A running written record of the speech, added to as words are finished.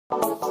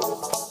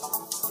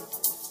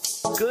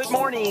Good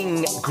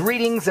morning,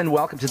 greetings, and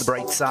welcome to The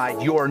Bright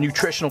Side, your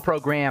nutritional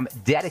program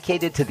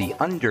dedicated to the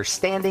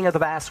understanding of the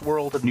vast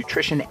world of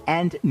nutrition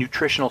and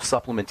nutritional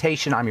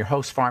supplementation. I'm your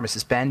host,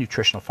 Pharmacist Ben,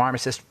 nutritional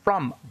pharmacist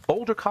from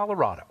Boulder,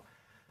 Colorado.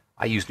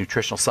 I use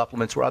nutritional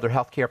supplements where other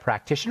healthcare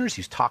practitioners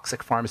use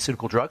toxic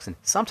pharmaceutical drugs and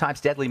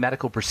sometimes deadly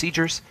medical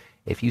procedures.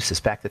 If you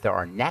suspect that there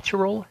are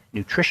natural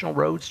nutritional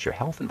roads to your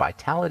health and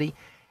vitality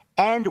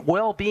and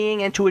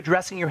well-being and to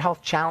addressing your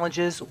health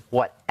challenges,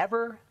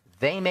 whatever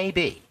they may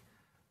be,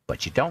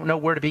 but you don't know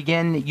where to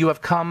begin, you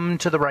have come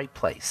to the right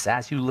place.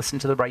 As you listen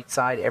to The Bright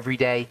Side every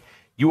day,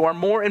 you are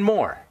more and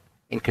more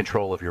in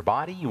control of your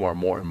body, you are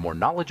more and more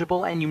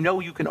knowledgeable, and you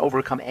know you can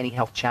overcome any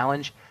health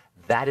challenge.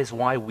 That is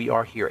why we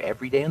are here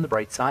every day on The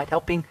Bright Side,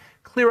 helping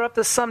clear up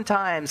the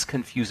sometimes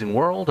confusing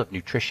world of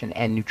nutrition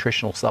and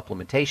nutritional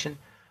supplementation.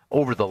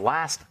 Over the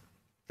last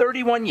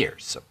 31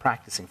 years of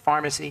practicing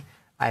pharmacy,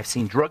 I have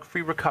seen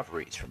drug-free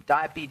recoveries from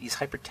diabetes,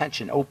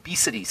 hypertension,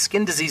 obesity,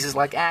 skin diseases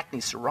like acne,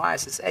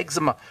 psoriasis,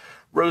 eczema,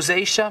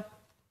 rosacea,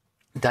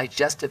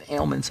 digestive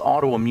ailments,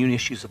 autoimmune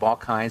issues of all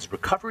kinds,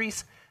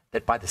 recoveries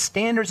that by the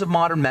standards of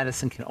modern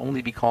medicine can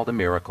only be called a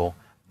miracle.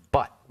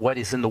 But what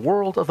is in the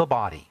world of the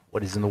body,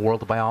 what is in the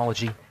world of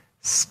biology,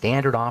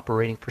 standard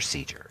operating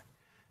procedure.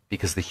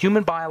 Because the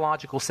human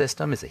biological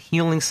system is a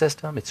healing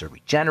system, it's a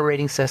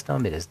regenerating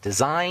system, it is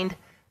designed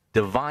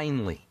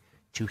divinely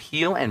to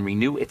heal and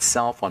renew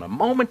itself on a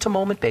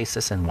moment-to-moment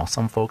basis. And while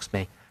some folks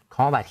may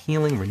call that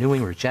healing,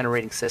 renewing,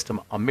 regenerating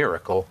system a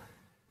miracle,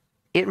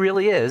 it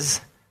really is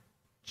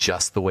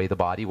just the way the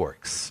body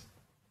works.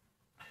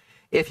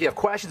 If you have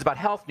questions about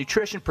health,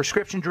 nutrition,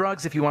 prescription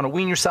drugs, if you want to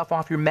wean yourself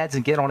off your meds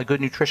and get on a good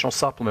nutritional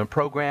supplement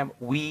program,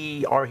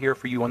 we are here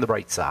for you on The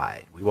Bright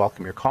Side. We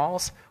welcome your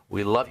calls.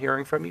 We love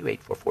hearing from you,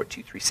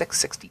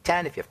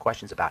 844-236-6010. If you have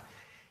questions about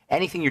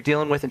anything you're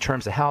dealing with in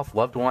terms of health,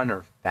 loved one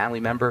or family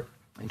member,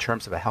 in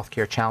terms of a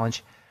healthcare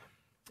challenge,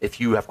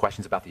 if you have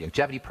questions about the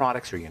longevity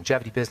products or your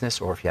longevity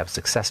business, or if you have a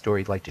success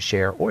story you'd like to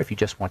share, or if you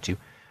just want to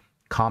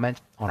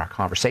comment on our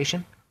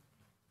conversation,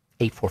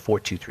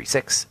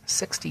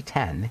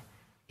 844-236-6010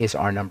 is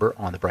our number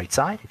on The Bright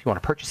Side. If you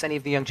want to purchase any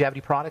of the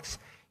longevity products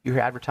you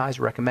hear advertised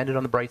or recommended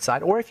on The Bright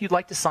Side, or if you'd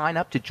like to sign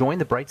up to join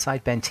the Bright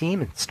Side Ben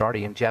team and start a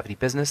longevity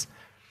business,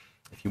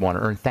 if you want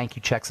to earn thank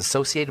you checks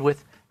associated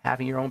with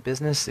having your own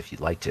business, if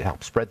you'd like to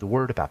help spread the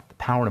word about the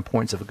power and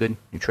importance of a good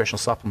nutritional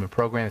supplement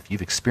program, if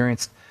you've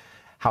experienced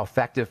how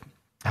effective,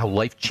 how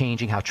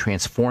life-changing, how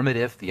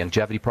transformative the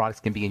longevity products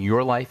can be in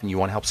your life and you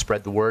want to help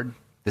spread the word,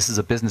 this is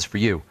a business for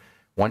you.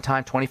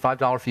 One-time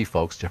 $25 fee,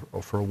 folks.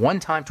 For a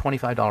one-time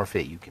 $25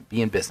 fee, you can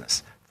be in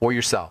business for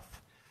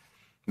yourself.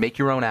 Make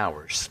your own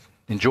hours.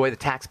 Enjoy the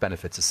tax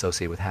benefits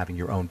associated with having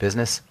your own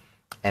business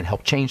and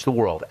help change the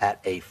world at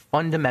a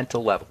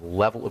fundamental level, the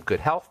level of good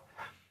health.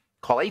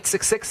 Call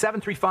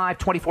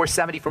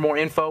 866-735-2470 for more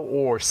info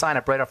or sign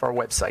up right off our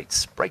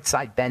websites,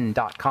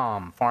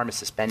 brightsideben.com,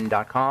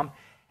 pharmacistben.com,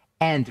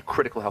 and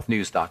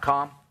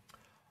criticalhealthnews.com.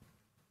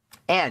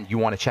 And you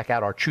want to check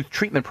out our Truth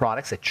Treatment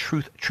products at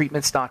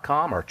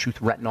truthtreatments.com, our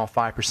Truth Retinol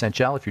 5%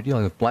 Gel. If you're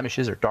dealing with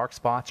blemishes or dark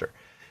spots, or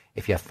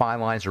if you have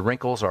fine lines or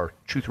wrinkles, our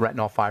Truth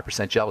Retinol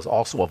 5% Gel is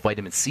also a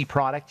vitamin C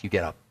product. You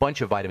get a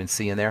bunch of vitamin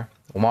C in there,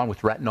 along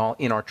with retinol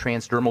in our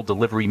transdermal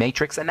delivery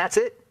matrix, and that's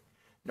it.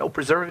 No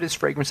preservatives,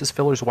 fragrances,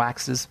 fillers,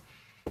 waxes,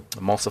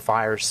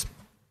 emulsifiers,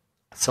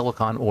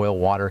 silicone, oil,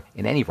 water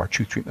in any of our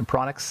Truth Treatment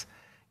products.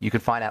 You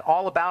can find out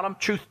all about them.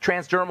 Truth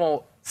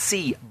Transdermal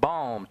C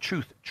Balm,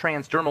 Truth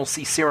Transdermal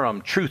C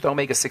Serum, Truth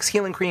Omega-6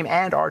 Healing Cream,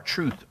 and our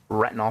Truth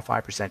Retinol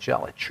 5%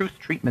 Gel at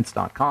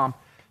truthtreatments.com,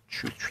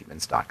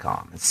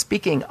 truthtreatments.com. And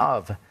speaking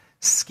of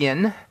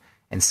skin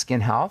and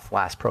skin health,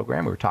 last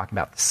program we were talking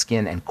about the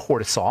skin and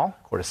cortisol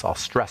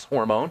stress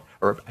hormone,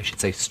 or I should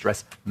say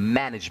stress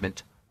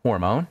management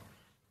hormone.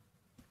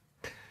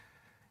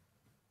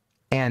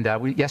 And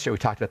yesterday we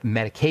talked about the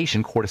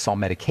medication, cortisol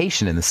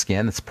medication in the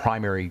skin. That's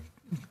primary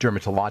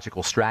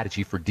dermatological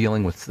strategy for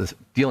dealing with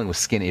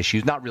skin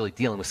issues. Not really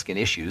dealing with skin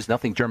issues.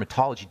 Nothing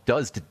dermatology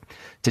does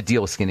to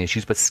deal with skin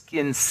issues, but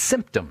skin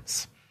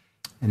symptoms.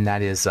 And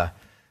that is the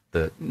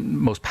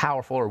most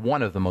powerful, or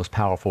one of the most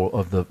powerful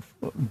of the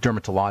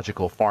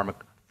dermatological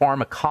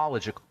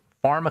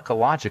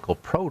pharmacological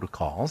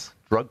protocols,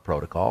 drug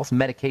protocols,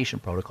 medication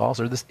protocols,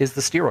 is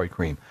the steroid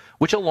cream,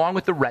 which along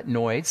with the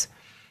retinoids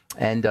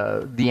and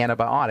the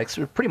antibiotics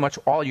are pretty much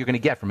all you're going to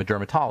get from a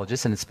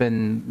dermatologist, and it's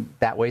been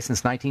that way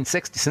since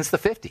 1960, since the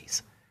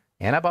 50s.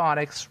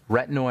 Antibiotics,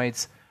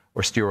 retinoids,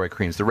 or steroid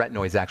creams. The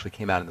retinoids actually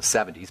came out in the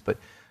 70s, but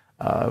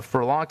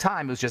for a long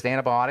time it was just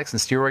antibiotics and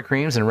steroid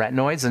creams and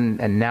retinoids,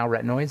 and now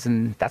retinoids,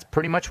 and that's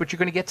pretty much what you're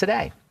going to get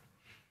today.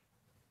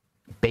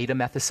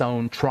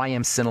 Betamethasone,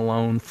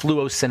 triamcinolone,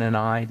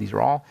 fluocinolone, these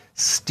are all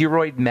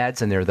steroid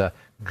meds, and they're the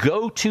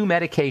go-to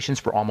medications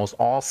for almost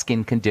all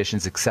skin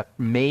conditions except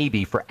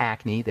maybe for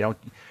acne.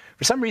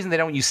 For some reason, they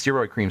don't use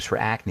steroid creams for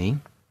acne.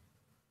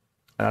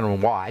 I don't know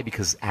why,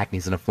 because acne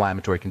is an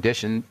inflammatory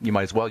condition. You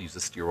might as well use a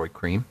steroid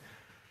cream.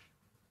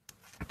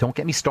 Don't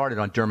get me started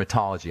on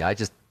dermatology.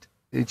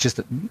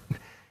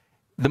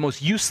 the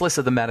most useless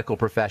of the medical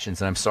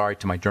professions, and I'm sorry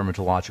to my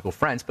dermatological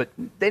friends, but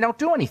they don't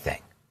do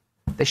anything.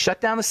 They shut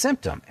down the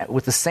symptom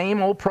with the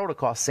same old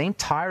protocol, same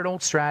tired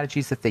old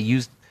strategies that they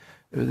used,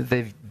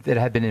 that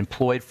have been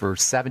employed for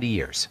 70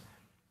 years.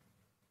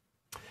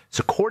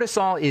 So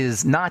cortisol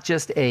is not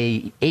just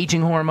a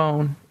aging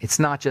hormone. It's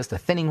not just a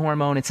thinning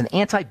hormone. It's an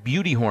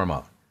anti-beauty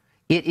hormone.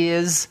 It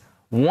is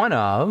one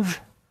of,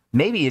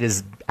 maybe it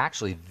is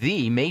actually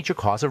the major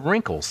cause of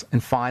wrinkles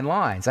and fine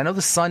lines. I know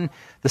the sun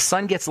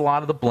gets a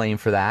lot of the blame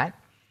for that.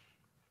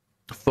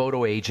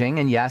 Photoaging,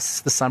 and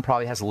yes, the sun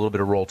probably has a little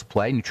bit of role to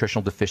play.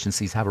 Nutritional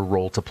deficiencies have a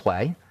role to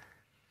play.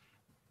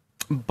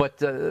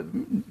 But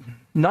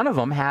none of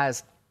them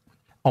has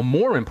a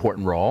more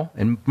important role,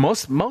 and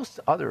most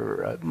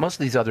of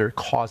these other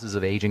causes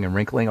of aging and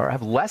wrinkling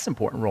have less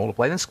important role to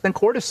play than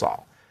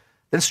cortisol,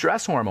 than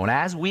stress hormone.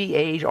 As we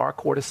age, our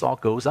cortisol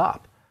goes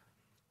up.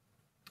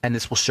 And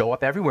this will show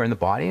up everywhere in the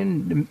body,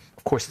 and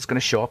of course it's going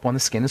to show up on the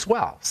skin as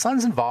well.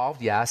 Sun's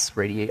involved, yes,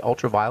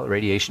 ultraviolet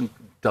radiation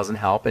doesn't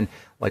help, and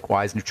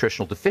likewise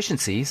nutritional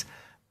deficiencies,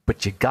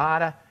 but you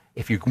gotta,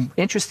 if you're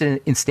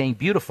interested in staying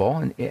beautiful,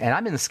 and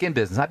I'm in the skin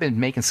business, I've been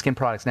making skin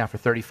products now for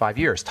 35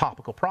 years,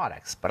 topical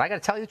products, but I got to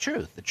tell you the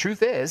truth. The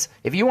truth is,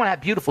 if you want to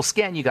have beautiful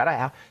skin, you got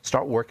to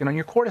start working on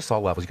your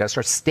cortisol levels. You got to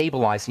start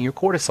stabilizing your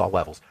cortisol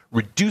levels,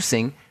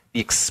 reducing the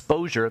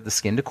exposure of the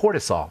skin to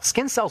cortisol.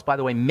 Skin cells, by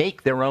the way,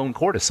 make their own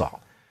cortisol.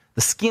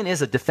 The skin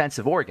is a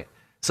defensive organ.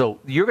 So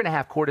you're going to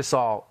have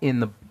cortisol in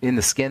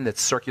the skin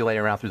that's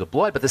circulating around through the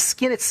blood, but the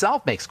skin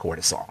itself makes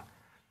cortisol.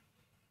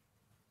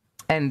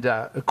 And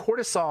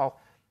cortisol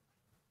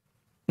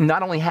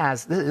not only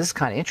has, this is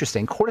kind of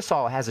interesting,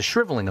 cortisol has a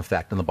shriveling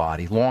effect on the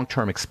body.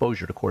 Long-term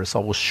exposure to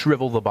cortisol will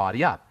shrivel the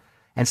body up.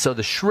 And so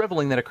the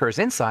shriveling that occurs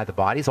inside the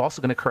body is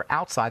also going to occur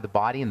outside the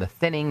body, and the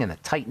thinning and the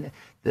tightening,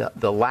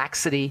 the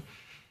laxity,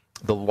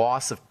 the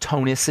loss of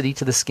tonicity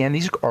to the skin.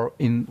 These are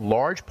in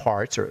large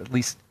parts, or at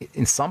least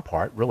in some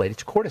part, related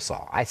to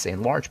cortisol. I say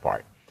in large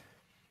part.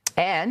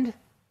 And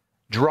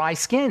dry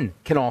skin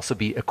can also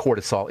be a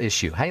cortisol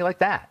issue. How do you like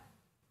that?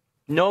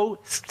 No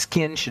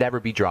skin should ever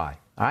be dry.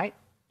 All right?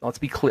 Let's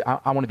be clear.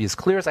 I want to be as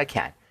clear as I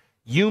can.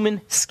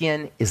 Human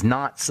skin is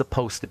not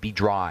supposed to be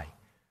dry.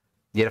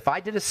 Yet if I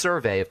did a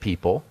survey of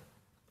people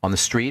on the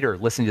street or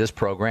listening to this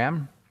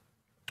program,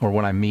 or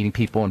when I'm meeting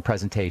people in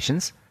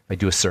presentations, I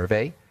do a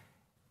survey,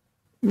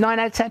 9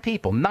 out of 10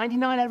 people,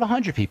 99 out of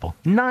 100 people,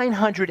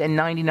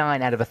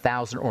 999 out of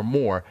 1,000 or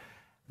more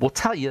will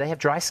tell you they have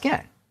dry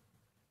skin.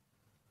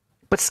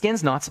 But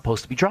skin's not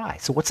supposed to be dry.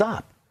 So what's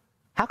up?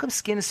 How come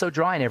skin is so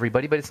dry in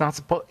everybody, but it's not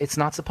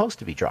supposed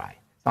to be dry?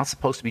 It's not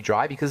supposed to be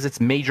dry because its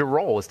major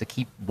role is to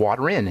keep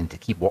water in and to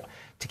keep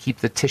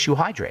the tissue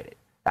hydrated.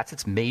 That's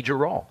its major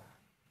role.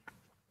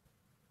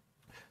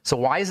 So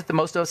why is it that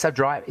most of us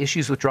have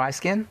issues with dry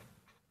skin?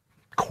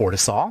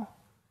 Cortisol,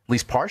 at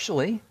least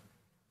partially.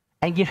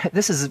 And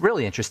this is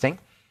really interesting.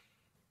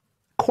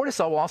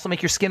 Cortisol will also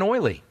make your skin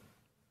oily.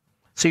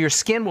 So your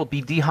skin will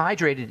be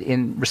dehydrated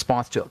in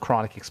response to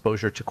chronic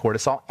exposure to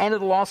cortisol, and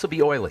it'll also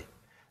be oily.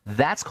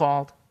 That's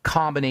called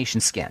combination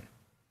skin.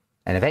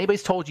 And if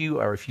anybody's told you,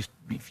 or if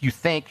you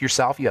think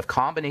yourself you have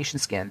combination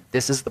skin,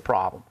 this is the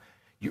problem.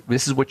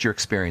 This is what you're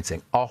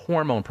experiencing. A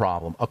hormone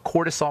problem, a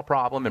cortisol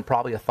problem, and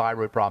probably a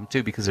thyroid problem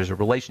too, because there's a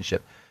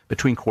relationship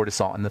between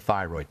cortisol and the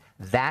thyroid.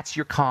 That's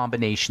your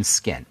combination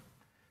skin.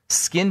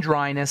 Skin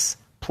dryness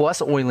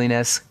plus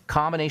oiliness,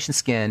 combination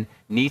skin,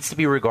 needs to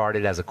be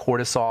regarded as a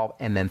cortisol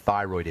and then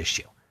thyroid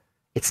issue.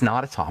 It's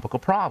not a topical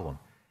problem.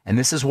 And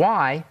this is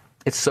why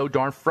it's so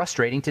darn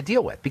frustrating to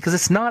deal with, because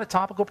it's not a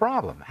topical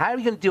problem. How are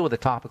you going to deal with it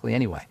topically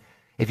anyway?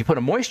 If you put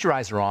a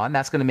moisturizer on,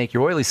 that's going to make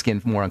your oily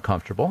skin more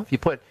uncomfortable. If you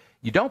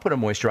don't put a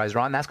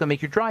moisturizer on, that's going to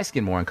make your dry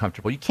skin more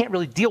uncomfortable. You can't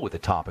really deal with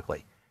it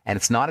topically. And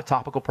it's not a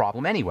topical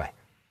problem anyway.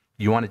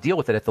 You want to deal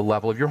with it at the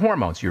level of your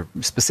hormones,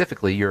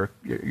 specifically your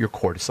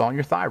cortisol and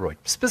your thyroid,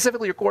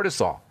 specifically your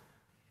cortisol.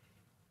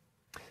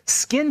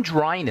 Skin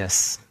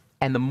dryness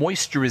and the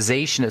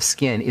moisturization of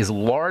skin is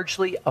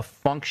largely a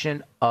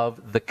function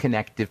of the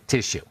connective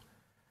tissue.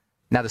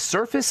 Now, the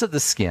surface of the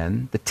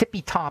skin, the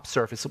tippy top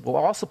surface, will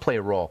also play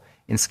a role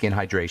in skin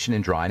hydration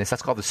and dryness.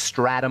 That's called the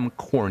stratum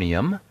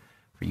corneum.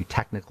 For you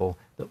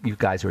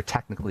guys who are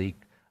technically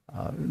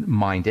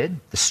minded,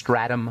 the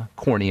stratum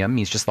corneum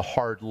means just the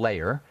hard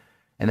layer.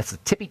 And that's the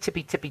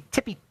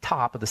tippy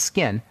top of the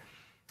skin.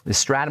 The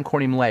stratum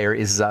corneum layer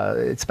is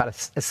it's about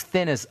as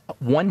thin as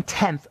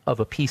 1/10 of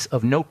a piece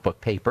of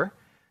notebook paper,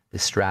 the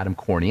stratum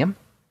corneum,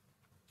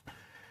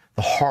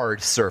 the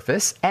hard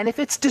surface. And if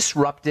it's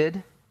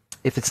disrupted,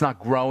 if it's not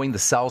growing, the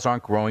cells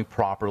aren't growing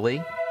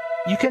properly,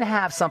 you can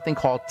have something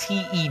called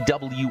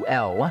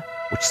TEWL,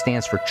 which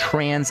stands for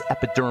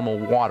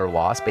transepidermal water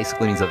loss,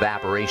 basically means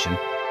evaporation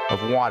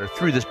of water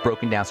through this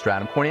broken down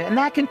stratum corneum. And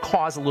that can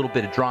cause a little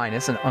bit of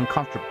dryness and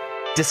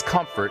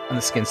discomfort on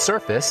the skin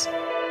surface,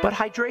 but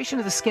hydration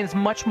of the skin is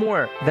much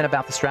more than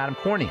about the stratum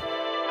corneum.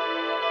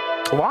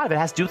 A lot of it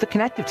has to do with the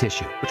connective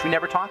tissue, which we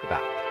never talk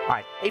about. All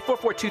right,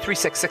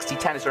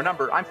 844-236-6010 is our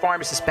number. I'm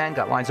Pharmacist Ben,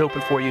 got lines open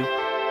for you.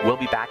 We'll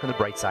be back on the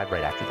bright side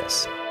right after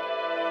this.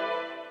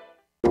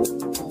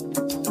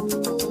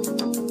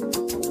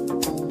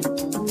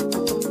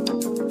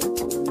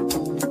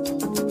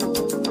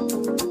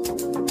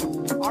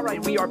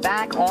 are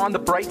back on the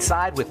bright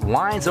side with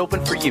lines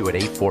open for you at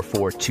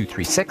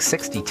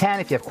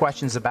 844-236-6010. If you have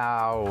questions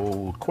about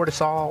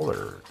cortisol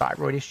or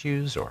thyroid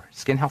issues or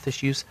skin health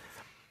issues,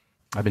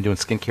 I've been doing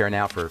skincare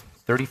now for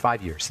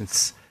 35 years.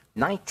 Since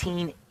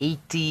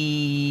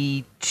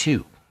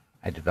 1982,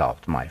 I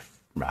developed my,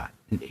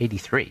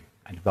 83,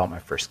 I developed my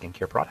first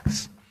skincare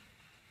products.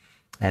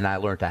 And I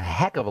learned a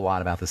heck of a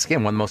lot about the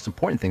skin. One of the most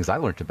important things I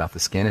learned about the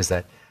skin is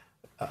that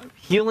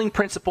healing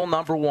principle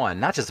number one,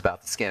 not just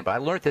about the skin, but I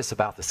learned this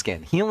about the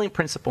skin. Healing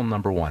principle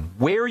number one,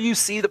 where you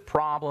see the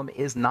problem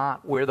is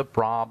not where the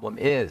problem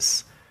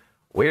is.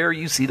 Where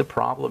you see the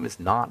problem is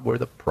not where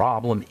the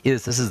problem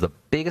is. This is the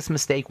biggest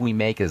mistake we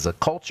make as a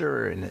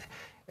culture, and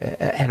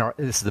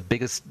this is the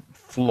biggest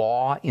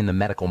flaw in the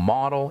medical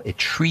model. It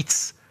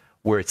treats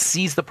where it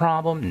sees the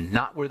problem,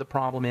 not where the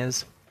problem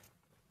is.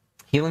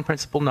 Healing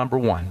principle number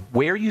one,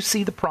 where you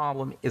see the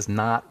problem is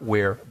not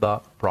where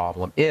the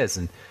problem is.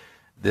 And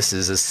this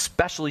is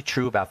especially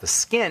true about the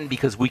skin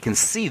because we can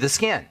see the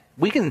skin.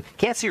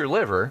 Can't see your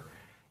liver,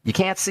 you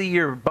can't see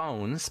your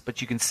bones, but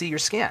you can see your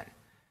skin.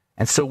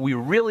 And so we're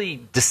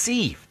really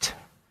deceived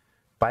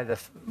by the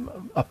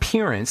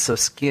appearance of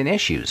skin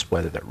issues,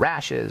 whether they're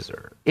rashes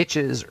or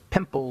itches or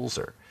pimples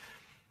or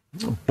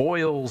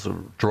boils or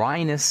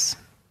dryness.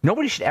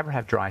 Nobody should ever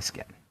have dry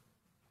skin.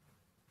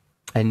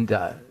 And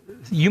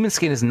human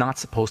skin is not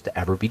supposed to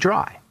ever be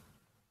dry.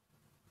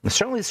 And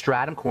certainly the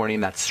stratum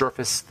corneum, that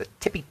surface, the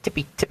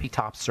tippy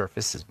top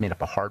surface is made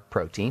up of hard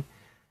protein.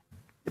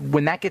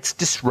 When that gets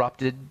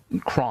disrupted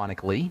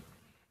chronically,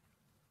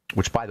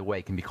 which by the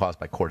way can be caused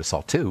by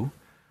cortisol too,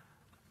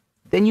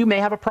 then you may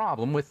have a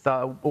problem with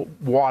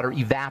water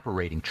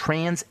evaporating,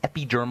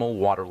 transepidermal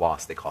water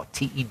loss, they call it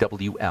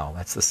TEWL.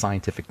 That's the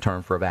scientific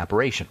term for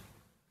evaporation.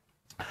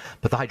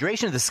 But the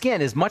hydration of the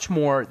skin is much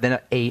more than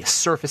a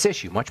surface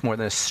issue, much more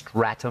than a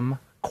stratum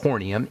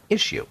corneum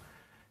issue.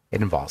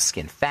 It involves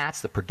skin fats,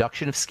 the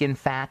production of skin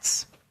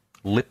fats,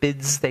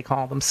 lipids, they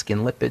call them,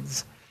 skin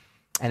lipids.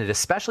 And it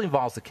especially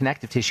involves the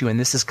connective tissue, and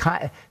this is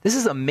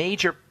a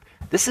major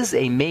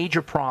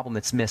problem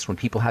that's missed when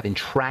people have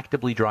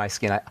intractably dry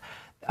skin.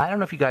 I don't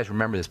know if you guys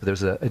remember this, but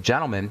there's a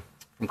gentleman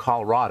from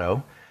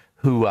Colorado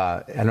who,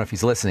 I don't know if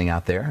he's listening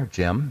out there,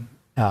 Jim.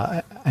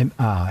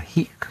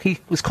 He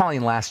was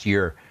calling last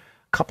year.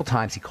 A couple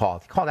times he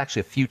called. He called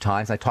actually a few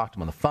times. I talked to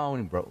him on the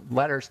phone. He wrote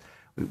letters.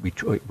 We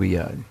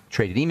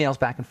traded emails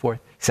back and forth.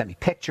 He sent me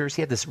pictures.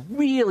 He had this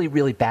really,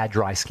 really bad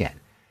dry skin.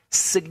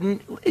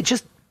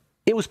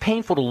 It was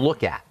painful to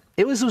look at.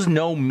 It was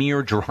no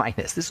mere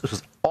dryness. This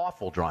was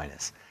awful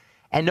dryness.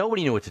 And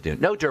nobody knew what to do.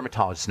 No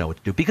dermatologists know what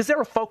to do because they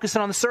were focusing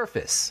on the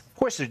surface. Of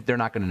course, they're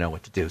not going to know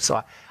what to do.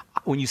 So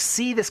when you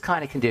see this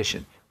kind of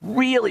condition,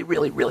 really,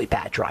 really, really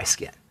bad dry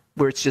skin,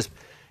 where it's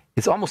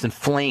almost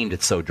inflamed,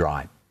 it's so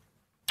dry.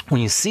 When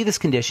you see this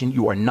condition,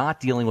 you are not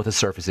dealing with a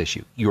surface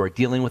issue. You are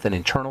dealing with an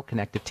internal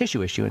connective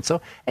tissue issue. And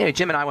so, anyway,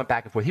 Jim and I went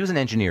back and forth. He was an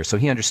engineer, so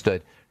he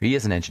understood, or he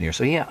is an engineer,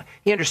 so he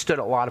understood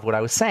a lot of what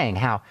I was saying,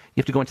 how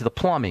you have to go into the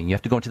plumbing, you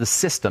have to go into the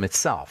system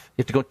itself,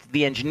 you have to go into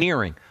the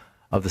engineering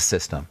of the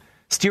system.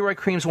 Steroid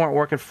creams weren't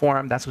working for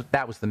him.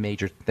 That was the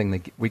major thing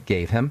that we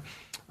gave him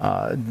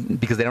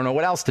because they don't know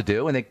what else to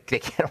do, and they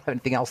can't have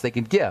anything else they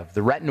can give.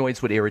 The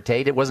retinoids would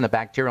irritate. It wasn't a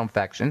bacterial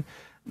infection.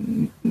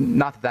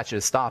 Not that should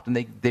have stopped, and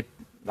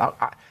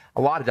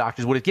a lot of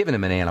doctors would have given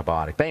him an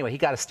antibiotic. But anyway, he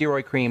got a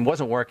steroid cream,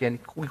 wasn't working.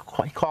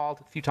 He called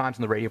a few times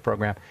on the radio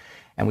program,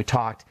 and we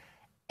talked.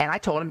 And I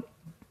told him,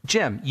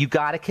 Jim, you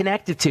got a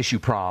connective tissue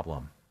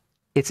problem.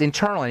 It's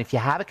internal, and if you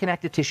have a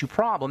connective tissue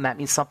problem, that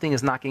means something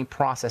is not getting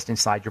processed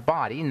inside your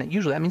body, and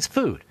usually that means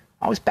food.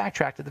 Always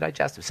backtrack to the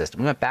digestive system.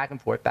 We went back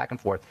and forth,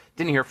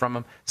 Didn't hear from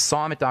him.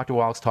 Saw him at Dr.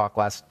 Wallach's talk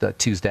last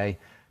Tuesday.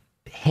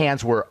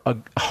 Hands were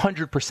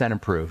 100%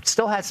 improved.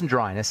 Still had some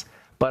dryness,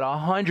 but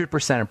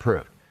 100%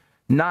 improved.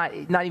 Not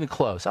even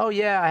close. Oh,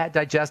 yeah, I had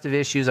digestive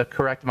issues. I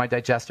corrected my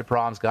digestive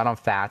problems, got on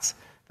fats.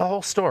 The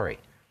whole story.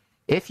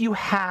 If you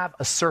have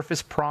a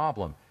surface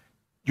problem,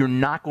 you're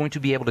not going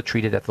to be able to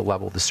treat it at the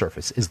level of the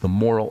surface, is the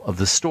moral of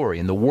the story.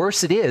 And the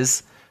worse it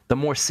is, the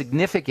more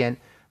significant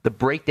the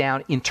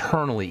breakdown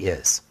internally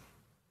is.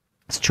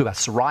 It's true about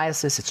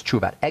psoriasis. It's true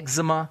about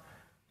eczema.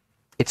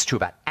 It's true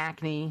about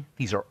acne.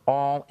 These are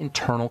all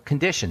internal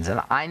conditions.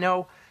 And I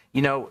know,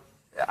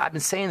 I've been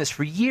saying this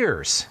for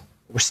years.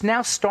 We're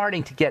now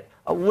starting to get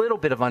a little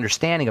bit of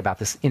understanding about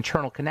this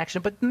internal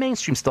connection, but the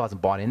mainstream still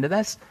hasn't bought into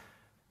this.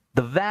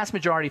 The vast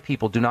majority of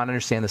people do not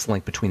understand this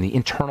link between the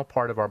internal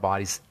part of our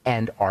bodies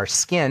and our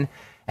skin.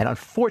 And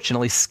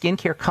unfortunately,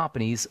 skincare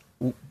companies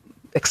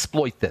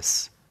exploit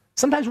this.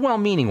 Sometimes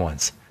well-meaning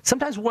ones.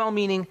 Sometimes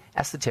well-meaning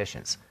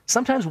estheticians.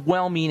 Sometimes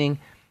well-meaning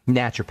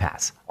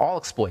naturopaths. All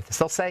exploit this.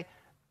 They'll say,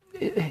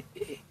 I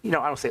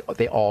don't say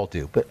they all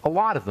do, but a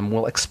lot of them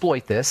will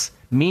exploit this,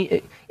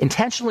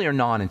 intentionally or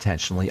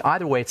non-intentionally.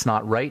 Either way, it's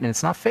not right and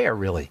it's not fair,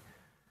 really.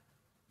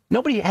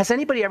 Has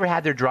anybody ever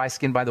had their dry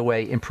skin, by the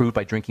way, improved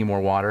by drinking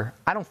more water?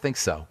 I don't think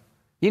so.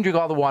 You can drink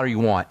all the water you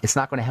want. It's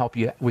not going to help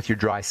you with your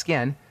dry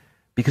skin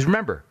because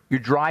remember, your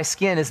dry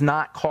skin is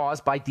not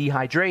caused by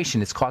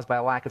dehydration. It's caused by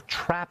a lack of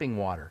trapping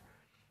water.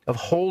 of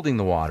holding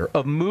the water,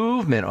 of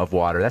movement of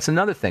water. That's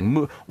another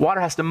thing. Water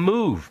has to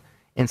move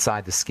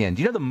inside the skin.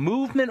 Do you know the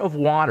movement of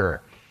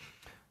water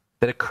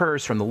that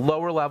occurs from the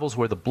lower levels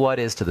where the blood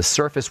is to the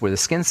surface where the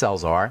skin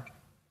cells are?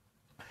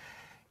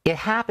 It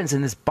happens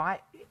in this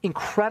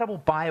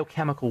incredible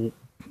biochemically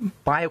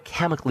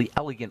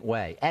elegant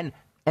way and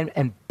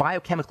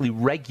biochemically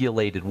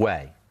regulated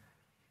way.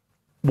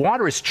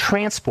 Water is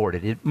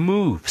transported. It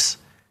moves.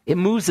 It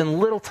moves in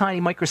little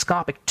tiny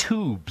microscopic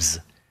tubes.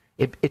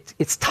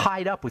 It's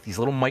tied up with these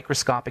little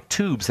microscopic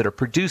tubes that are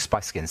produced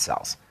by skin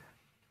cells.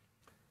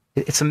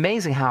 It's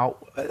amazing how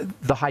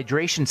the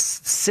hydration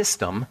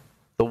system,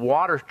 the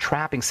water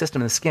trapping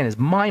system in the skin is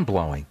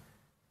mind-blowing.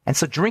 And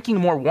so drinking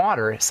more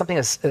water,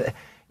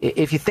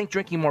 if you think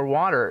drinking more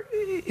water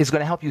is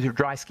going to help you with your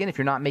dry skin, if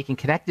you're not making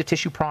connective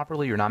tissue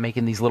properly, you're not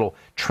making these little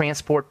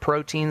transport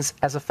proteins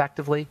as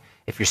effectively,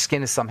 if your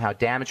skin is somehow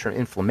damaged from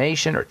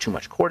inflammation or too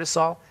much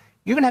cortisol,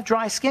 you're going to have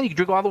dry skin. You can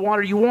drink all the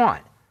water you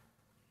want.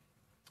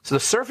 So the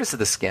surface of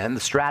the skin, the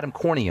stratum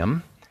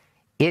corneum,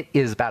 it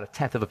is about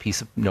 1/10 of a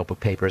piece of notebook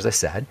paper, as I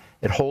said.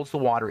 It holds the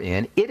water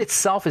in. It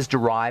itself is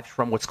derived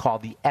from what's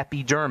called the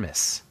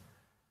epidermis.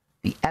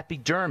 The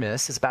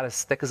epidermis is about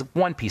as thick as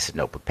one piece of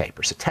notebook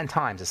paper, so 10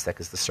 times as thick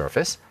as the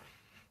surface.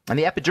 And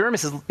the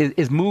epidermis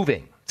is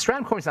moving. The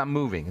stratum corneum is not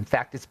moving. In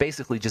fact, it's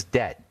basically just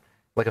dead,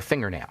 like a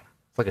fingernail.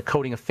 It's like a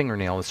coating of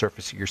fingernail on the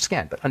surface of your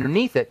skin. But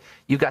underneath it,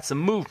 you've got some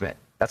movement.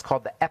 That's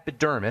called the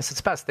epidermis. It's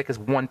about as thick as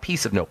one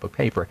piece of notebook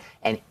paper.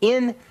 And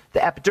in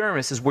the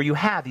epidermis is where you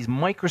have these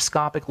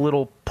microscopic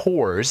little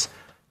pores.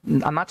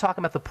 I'm not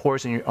talking about the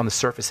pores on the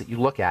surface that you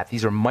look at.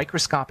 These are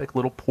microscopic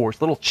little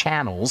pores, little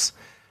channels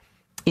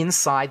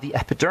inside the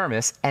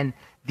epidermis. And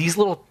these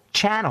little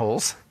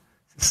channels,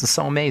 this is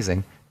so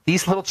amazing,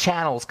 these little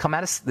channels come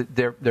out of,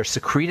 they're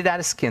secreted out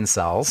of skin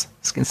cells.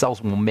 Skin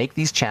cells will make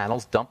these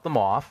channels, dump them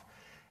off.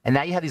 And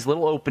now you have these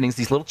little openings,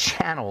 these little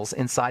channels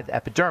inside the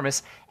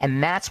epidermis,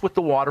 and that's what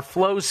the water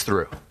flows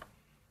through.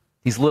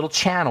 These little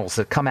channels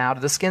that come out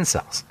of the skin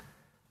cells.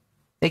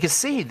 You can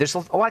see there's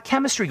a lot of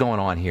chemistry going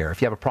on here.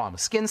 If you have a problem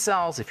with skin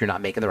cells, if you're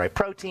not making the right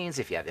proteins,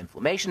 if you have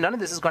inflammation, none of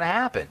this is going to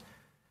happen.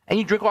 And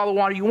you drink all the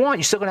water you want,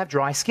 you're still going to have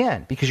dry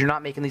skin because you're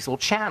not making these little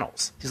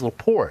channels, these little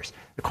pores.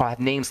 They have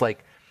names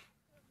like,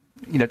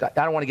 I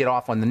don't want to get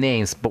off on the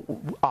names, but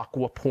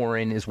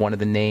aquaporin is one of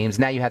the names.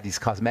 Now you have these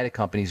cosmetic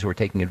companies who are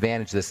taking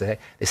advantage of this. They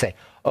say,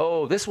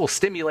 oh, this will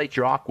stimulate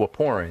your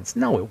aquaporins.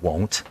 No, it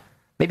won't.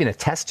 Maybe in a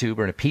test tube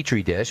or in a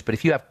petri dish. But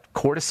if you have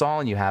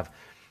cortisol and you have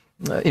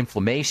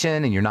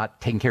inflammation and you're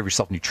not taking care of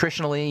yourself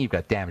nutritionally, you've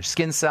got damaged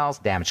skin cells,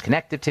 damaged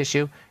connective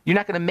tissue, you're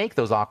not going to make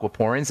those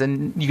aquaporins.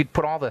 And you could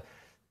put all the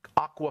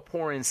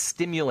aquaporin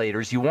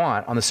stimulators you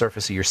want on the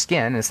surface of your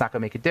skin, and it's not going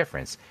to make a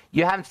difference.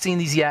 You haven't seen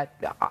these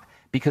yet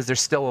because they're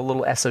still a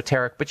little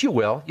esoteric, but you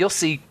will. You'll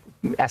see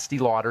Estee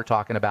Lauder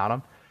talking about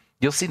them.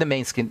 You'll see the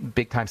main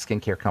big-time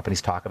skincare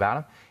companies talk about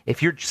them.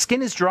 If your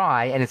skin is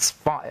dry and it's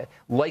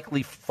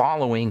likely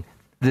following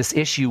this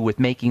issue with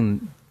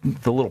making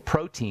the little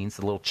proteins,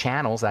 the little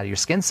channels out of your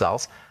skin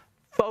cells,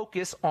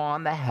 focus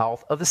on the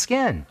health of the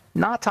skin.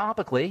 Not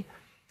topically,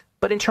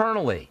 but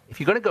internally. If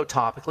you're going to go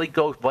topically,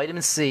 go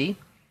vitamin C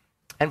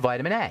and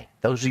vitamin A.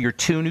 Those are your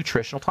two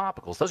nutritional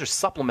topicals. Those are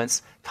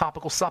supplements,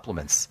 topical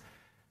supplements.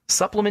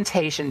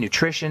 Supplementation,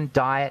 nutrition,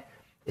 diet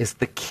is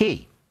the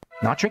key.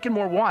 Not drinking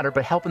more water,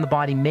 but helping the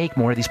body make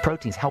more of these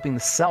proteins, helping the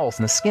cells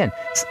in the skin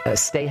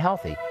stay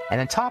healthy. And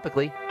then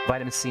topically,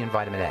 vitamin C and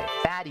vitamin A.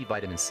 Fatty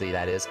vitamin C,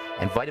 that is,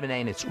 and vitamin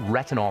A in its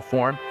retinol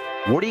form.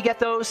 Where do you get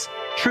those?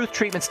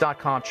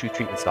 TruthTreatments.com,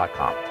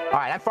 TruthTreatments.com. All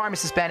right, I'm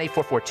Pharmacist Ben,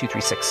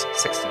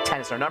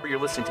 844-236-6010 is our number.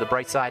 You're listening to The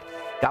Bright Side.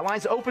 Got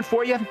lines open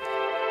for you.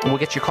 We'll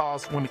get your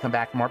calls when we come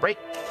back from our break.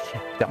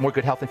 Got more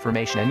good health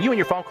information. And you and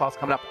your phone calls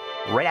coming up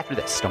right after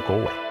this. Don't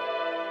go away.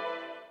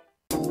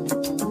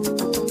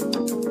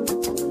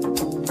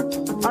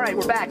 All right,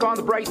 we're back on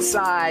The Bright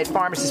Side.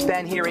 Pharmacist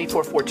Ben here,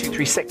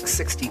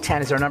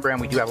 844-236-6010 is our number,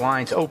 and we do have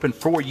lines open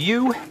for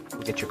you.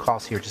 We'll get your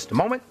calls here in just a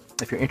moment.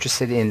 If you're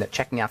interested in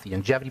checking out the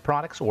longevity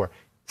products or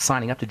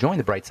signing up to join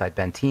the Bright Side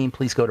Ben team,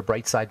 please go to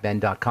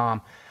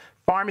brightsideben.com,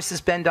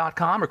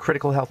 pharmacistben.com, or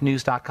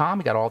criticalhealthnews.com.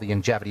 We got all the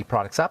longevity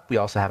products up. We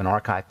also have an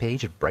archive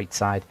page at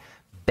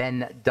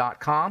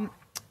brightsideben.com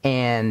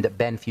and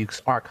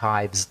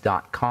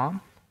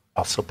benfuchsarchives.com.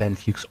 Also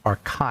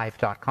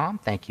benfuchsarchive.com.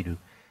 Thank you to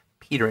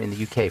Peter in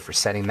the UK for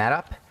setting that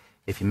up.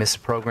 If you miss a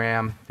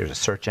program, there's a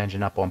search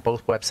engine up on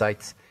both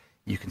websites.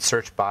 You can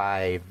search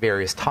by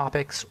various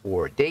topics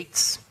or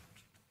dates.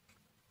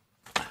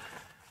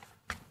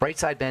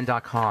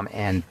 brightsideben.com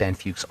and Ben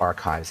Fuchs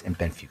Archives and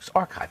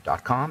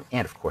benfuchsarchive.com.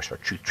 And, of course, our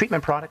Truth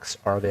Treatment products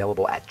are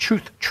available at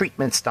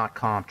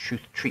truthtreatments.com,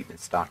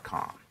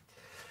 truthtreatments.com.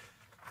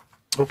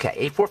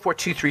 Okay,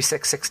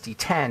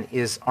 844-236-6010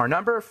 is our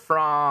number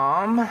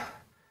from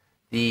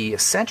the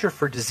Center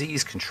for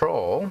Disease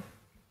Control.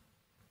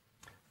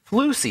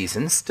 Flu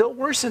season still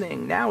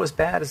worsening, now as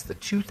bad as the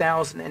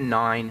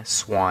 2009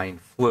 swine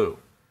flu.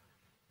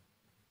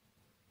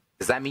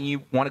 Does that mean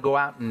you want to go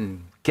out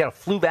and get a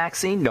flu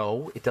vaccine?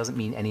 No, it doesn't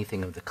mean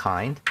anything of the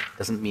kind. It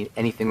doesn't mean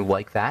anything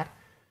like that.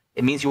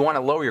 It means you want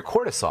to lower your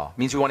cortisol. It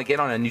means you want to get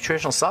on a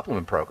nutritional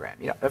supplement program.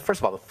 First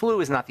of all, the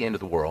flu is not the end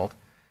of the world.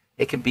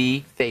 It can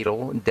be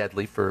fatal and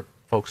deadly for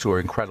folks who are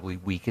incredibly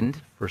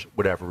weakened for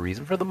whatever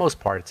reason. For the most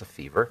part, it's a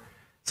fever.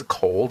 It's a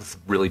cold. It's a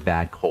really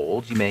bad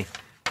cold.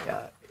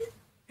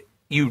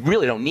 You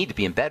really don't need to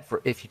be in bed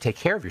if you take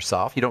care of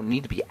yourself. You don't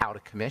need to be out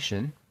of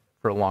commission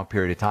for a long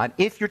period of time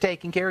if you're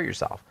taking care of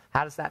yourself.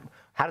 How does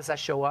that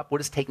show up? What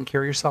does taking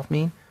care of yourself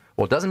mean?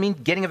 Well, it doesn't mean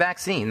getting a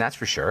vaccine, that's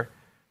for sure.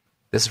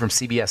 This is from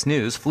CBS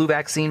News. Flu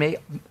vaccine may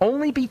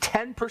only be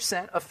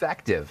 10%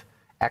 effective,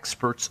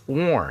 experts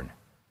warn.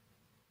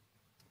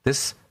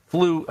 This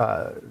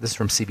is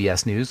from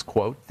CBS News,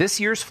 quote, "This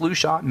year's flu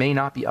shot may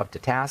not be up to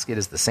task. It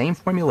is the same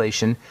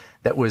formulation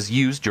that was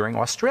used during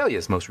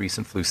Australia's most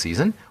recent flu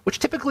season, which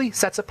typically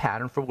sets a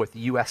pattern for what the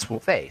U.S. will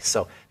face."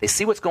 So they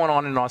see what's going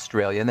on in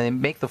Australia, and they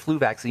make the flu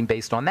vaccine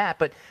based on that.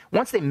 But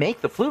once they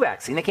make the flu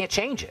vaccine, they can't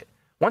change it.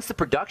 Once the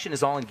production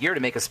is all in gear to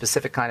make a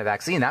specific kind of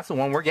vaccine, that's the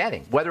one we're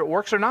getting, whether it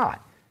works or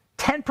not.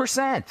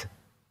 10%.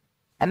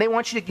 And they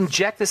want you to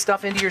inject this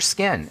stuff into your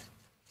skin.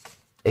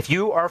 If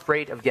you are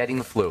afraid of getting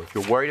the flu, if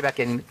you're worried about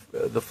getting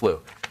the flu,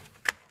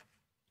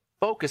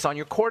 focus on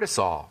your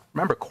cortisol.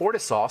 Remember,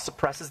 cortisol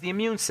suppresses the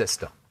immune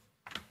system.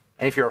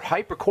 And if you're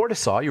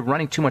hypercortisol, you're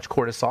running too much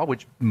cortisol,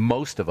 which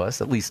most of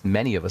us, at least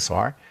many of us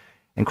are,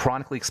 and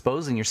chronically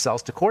exposing your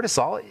cells to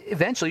cortisol,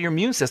 eventually your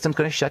immune system's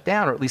going to shut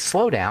down or at least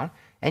slow down,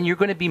 and you're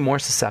going to be more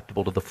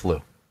susceptible to the flu.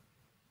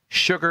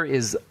 Sugar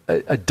is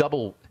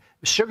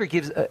Sugar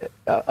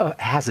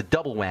has a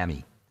double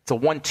whammy. It's a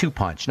 1-2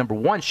 punch. Number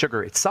one,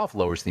 sugar itself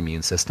lowers the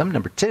immune system.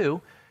 Number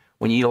two,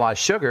 when you eat a lot of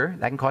sugar,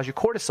 that can cause your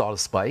cortisol to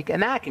spike,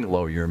 and that can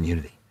lower your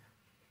immunity.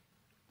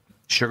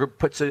 Sugar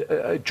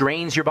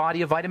drains your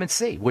body of vitamin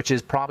C, which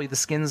is probably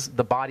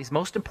the body's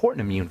most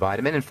important immune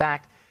vitamin. In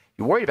fact, if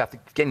you're worried about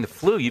getting the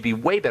flu, you'd be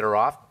way better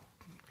off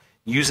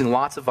using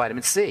lots of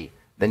vitamin C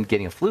than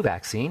getting a flu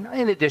vaccine,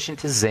 in addition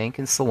to zinc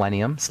and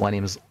selenium.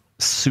 Selenium is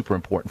super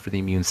important for the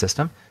immune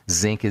system.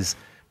 Zinc is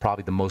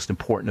probably the most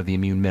important of the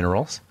immune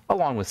minerals,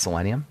 along with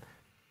selenium.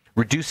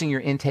 Reducing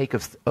your intake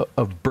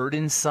of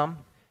burdensome,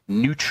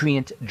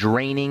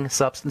 nutrient-draining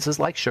substances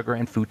like sugar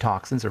and food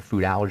toxins or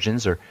food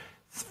allergens or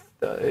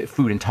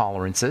food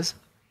intolerances.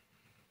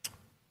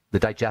 The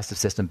digestive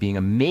system being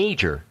a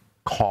major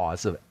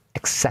cause of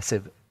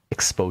excessive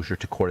exposure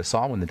to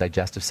cortisol when the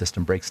digestive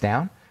system breaks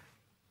down.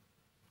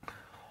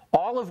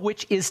 All of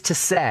which is to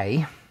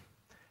say,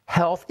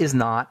 health is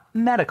not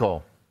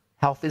medical.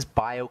 Health is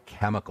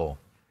biochemical.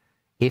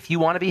 If you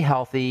want to be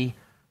healthy,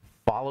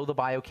 follow the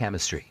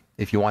biochemistry.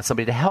 If you want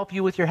somebody to help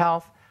you with your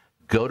health,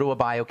 go to a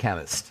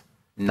biochemist,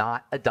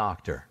 not a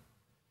doctor.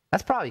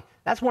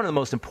 That's one of the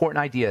most important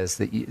ideas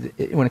that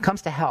when it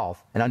comes to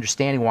health and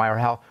understanding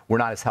why we're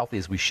not as healthy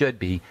as we should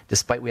be,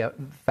 despite the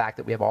fact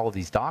that we have all of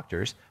these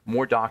doctors,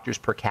 more doctors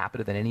per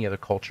capita than any other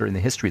culture in the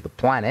history of the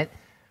planet.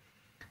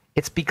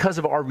 It's because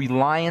of our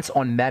reliance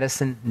on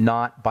medicine,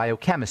 not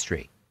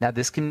biochemistry. Now,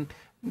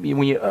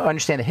 when you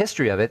understand the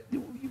history of it,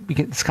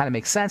 this kind of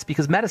makes sense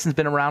because medicine's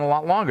been around a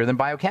lot longer than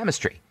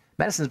biochemistry.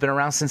 Medicine's been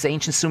around since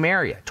ancient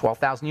Sumeria,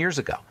 12,000 years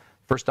ago.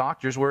 First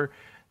doctors were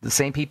the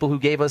same people who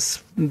gave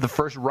us the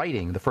first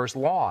writing, the first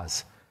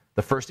laws,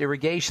 the first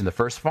irrigation, the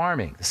first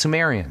farming, the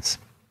Sumerians.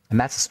 And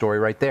that's the story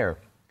right there,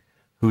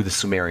 who the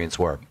Sumerians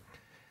were.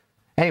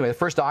 Anyway, the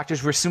first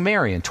doctors were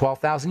Sumerian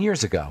 12,000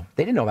 years ago.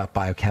 They didn't know about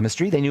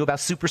biochemistry. They knew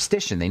about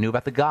superstition. They knew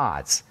about the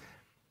gods.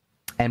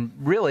 And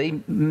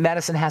really,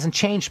 medicine hasn't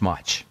changed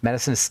much.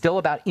 Medicine is still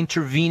about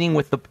intervening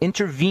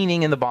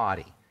in the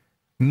body,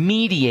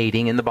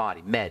 mediating in the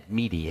body,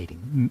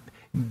 mediating,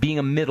 being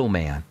a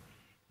middleman,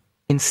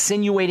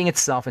 insinuating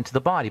itself into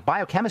the body.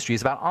 Biochemistry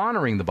is about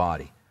honoring the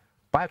body.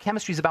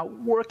 Biochemistry is about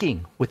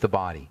working with the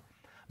body.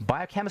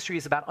 Biochemistry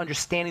is about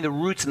understanding the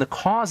roots and the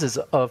causes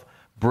of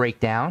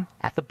breakdown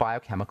at the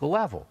biochemical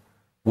level.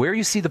 Where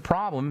you see the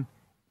problem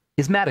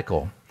is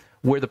medical.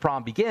 Where the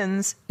problem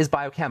begins is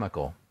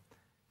biochemical.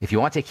 If you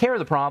want to take care of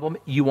the problem,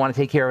 you want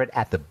to take care of it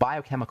at the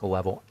biochemical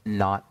level,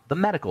 not the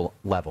medical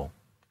level.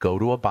 Go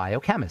to a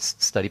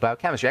biochemist. Study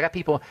biochemistry. I got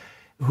people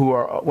who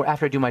are,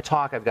 after I do my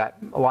talk, I've got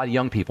a lot of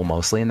young people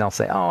mostly, and they'll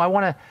say, oh, I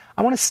want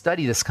to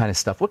study this kind of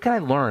stuff. What can I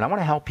learn? I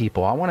want to help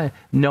people. I want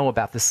to know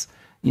about this.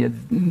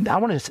 I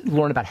want to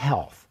learn about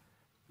health.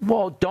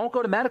 Well, don't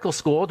go to medical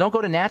school. Don't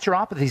go to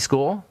naturopathy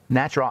school.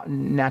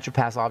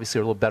 Naturopaths obviously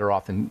are a little better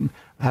off and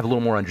have a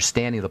little more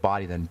understanding of the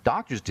body than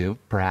doctors do,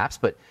 perhaps,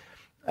 but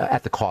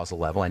at the causal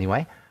level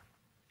anyway.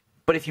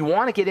 But if you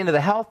want to get into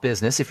the health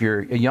business, if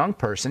you're a young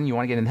person, you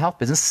want to get into the health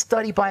business,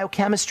 study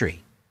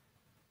biochemistry.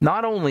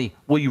 Not only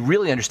will you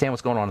really understand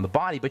what's going on in the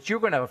body, but you're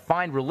going to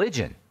find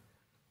religion.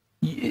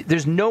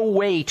 There's no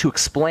way to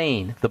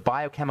explain the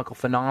biochemical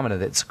phenomena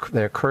that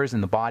occurs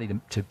in the body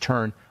to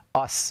turn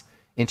us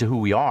into who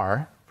we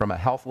are from a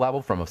health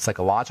level, from a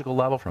psychological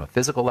level, from a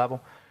physical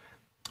level,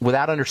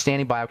 without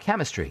understanding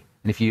biochemistry.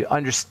 And if you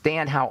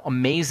understand how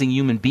amazing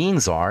human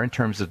beings are in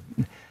terms of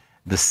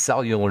the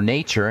cellular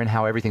nature and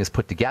how everything is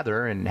put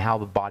together and how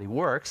the body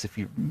works, if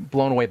you're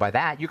blown away by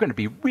that, you're going to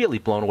be really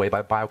blown away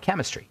by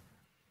biochemistry.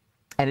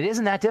 And it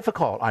isn't that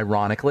difficult,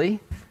 ironically.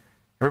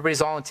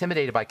 Everybody's all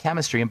intimidated by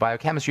chemistry and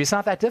biochemistry. It's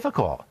not that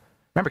difficult.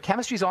 Remember,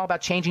 chemistry is all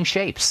about changing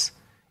shapes.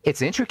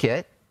 It's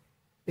intricate.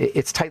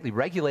 It's tightly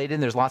regulated,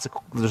 and there's lots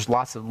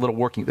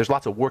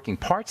of working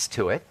parts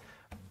to it.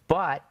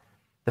 But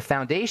the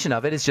foundation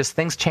of it is just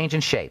things change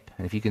in shape.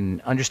 And if you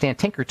can understand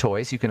Tinker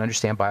Toys, you can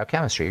understand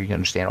biochemistry, or you can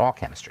understand all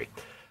chemistry.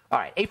 All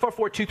right,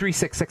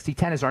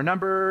 844-236-6010 is our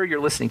number. You're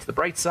listening to The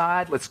Bright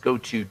Side. Let's go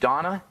to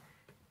Donna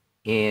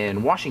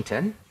in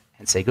Washington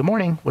and say good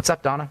morning. What's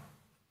up, Donna?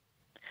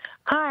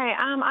 Hi,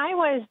 I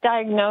was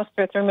diagnosed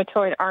with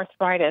rheumatoid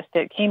arthritis.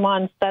 It came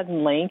on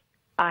suddenly.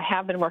 I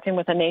have been working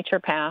with a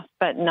naturopath,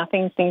 but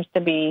nothing seems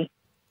to be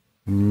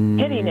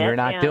hitting it. You're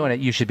not doing it.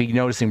 You should be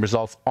noticing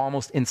results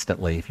almost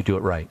instantly if you do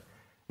it right,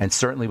 and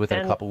certainly within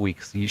a couple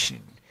weeks.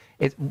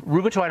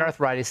 Rheumatoid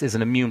arthritis is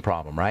an immune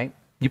problem, right?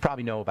 You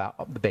probably know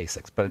about the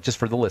basics, but just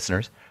for the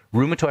listeners,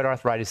 rheumatoid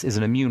arthritis is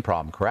an immune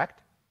problem,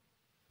 correct?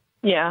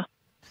 Yeah.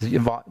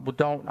 Well,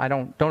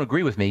 don't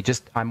agree with me.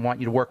 Just I want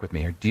you to work with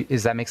me.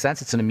 Does that make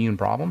sense? It's an immune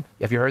problem.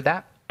 Have you heard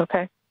that?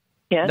 Okay.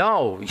 Yes.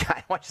 No,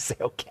 I want you to say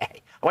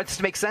okay. I want this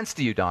to make sense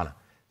to you, Donna.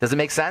 Does it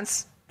make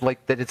sense?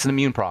 Like that it's an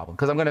immune problem?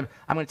 Because I'm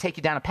gonna take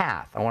you down a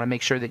path. I want to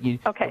make sure that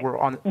that we're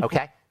on.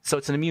 Okay. So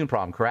it's an immune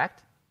problem,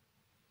 correct?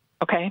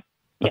 Okay.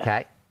 Yes.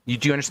 Okay.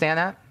 Do you understand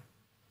that?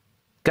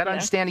 Got to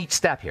understand each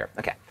step here.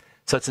 Okay.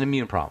 So it's an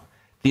immune problem.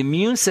 The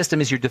immune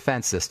system is your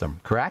defense system,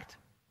 correct?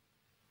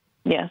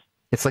 Yes.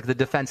 It's like the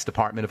defense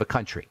department of a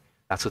country.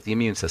 That's what the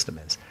immune system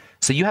is.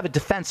 So you have a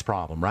defense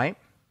problem, right?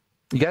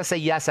 You got to say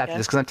yes after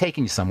this because I'm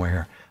taking you somewhere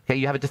here. Okay,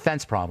 you have a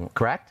defense problem,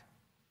 correct?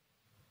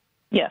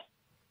 Yes.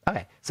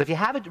 Okay, so if you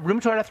have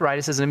rheumatoid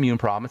arthritis is an immune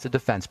problem, it's a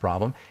defense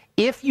problem.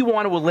 If you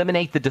want to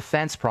eliminate the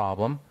defense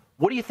problem,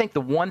 what do you think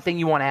the one thing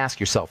you want to ask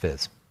yourself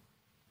is?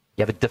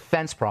 You have a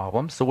defense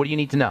problem, so what do you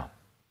need to know?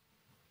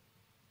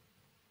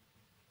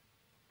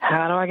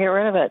 How do I get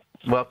rid of it?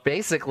 Well,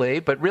 basically,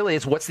 but really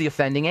it's what's the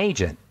offending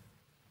agent,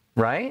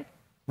 right?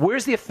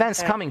 Where's the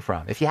offense coming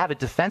from? If you have a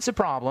defensive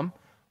problem,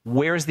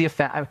 where's the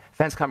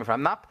offense coming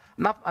from?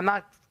 I'm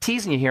not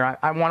teasing you here.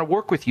 I want to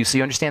work with you so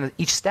you understand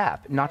each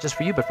step, not just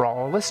for you, but for all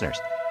our listeners.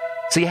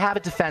 So you have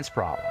a defense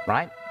problem,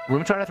 right?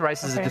 Rheumatoid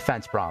arthritis is a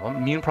defense problem,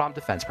 immune problem,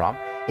 defense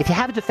problem. If you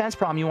have a defense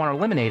problem you want to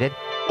eliminate it,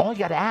 all you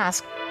got to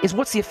ask is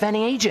what's the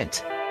offending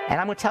agent? And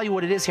I'm going to tell you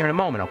what it is here in a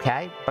moment,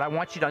 okay? But I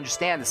want you to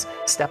understand this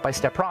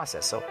step-by-step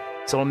process. So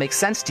it'll make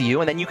sense to you,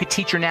 and then you could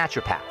teach your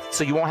naturopath.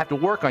 So you won't have to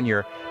work on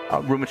your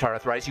rheumatoid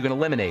arthritis. You can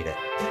eliminate it.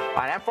 All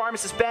right, I'm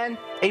Pharmacist Ben.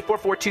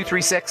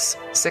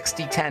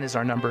 844-236-6010 is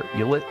our number.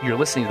 You're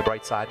listening to The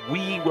Bright Side.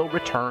 We will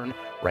return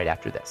right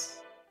after this.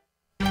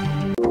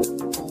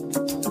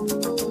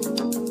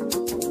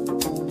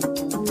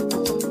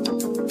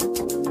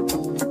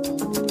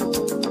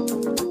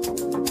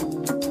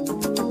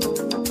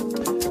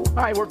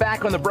 All right, we're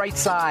back on The Bright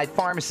Side.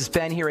 Pharmacist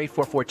Ben here,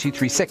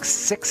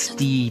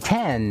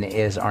 844-236-6010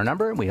 is our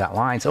number. We got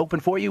lines open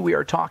for you. We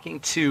are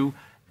talking to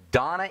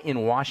Donna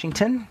in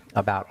Washington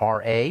about RA,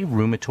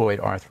 rheumatoid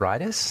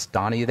arthritis.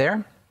 Donna, you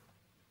there?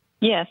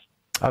 Yes.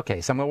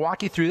 Okay, so I'm going to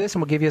walk you through this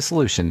and we'll give you a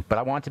solution. But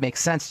I want it to make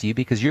sense to you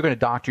because you're going to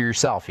doctor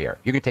yourself here.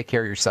 You're going to take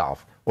care of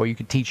yourself. Or you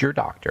can teach your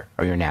doctor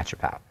or your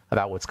naturopath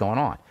about what's going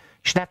on. You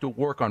shouldn't have to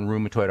work on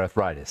rheumatoid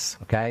arthritis,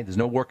 okay? There's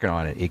no working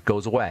on it. It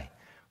goes away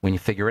when you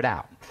figure it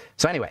out.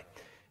 So anyway,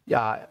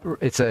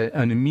 it's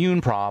an immune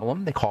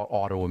problem. They call it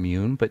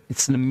autoimmune, but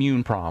it's an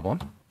immune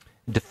problem,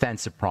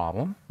 defensive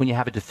problem. When you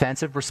have a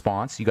defensive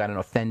response, you got an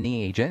offending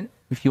agent.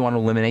 If you want to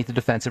eliminate the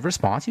defensive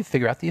response, you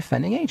figure out the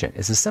offending agent.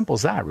 It's as simple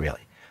as that,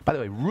 really. By the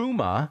way,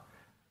 rheuma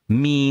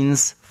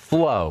means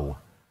flow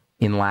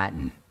in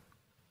Latin.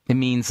 It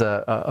means,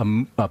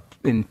 in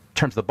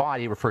terms of the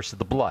body, it refers to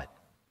the blood.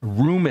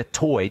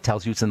 Rheumatoid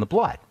tells you it's in the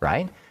blood,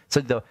 right?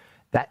 So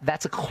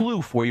that's a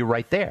clue for you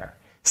right there.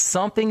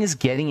 Something is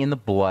getting in the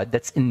blood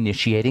that's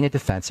initiating a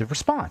defensive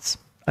response.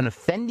 An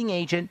offending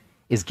agent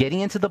is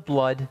getting into the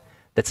blood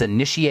that's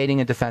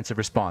initiating a defensive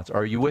response.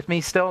 Are you with me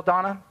still,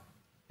 Donna?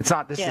 It's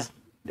not, this is,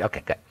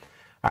 okay, good.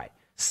 All right,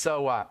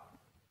 so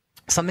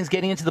something's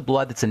getting into the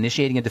blood that's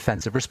initiating a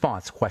defensive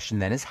response. The question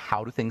then is,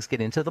 how do things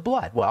get into the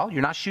blood? Well,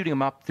 you're not shooting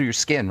them up through your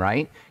skin,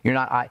 right? You're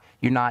not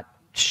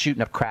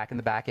shooting up crack in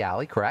the back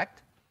alley,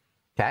 correct?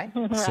 Okay,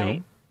 right.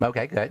 Soon.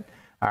 Okay, good.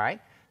 All right.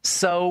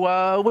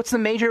 So what's the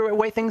major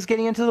way things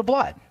getting into the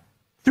blood?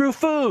 Through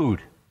food.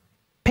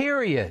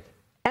 Period.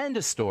 End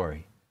of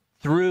story.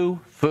 Through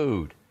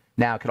food.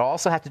 Now, it could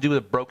also have to do with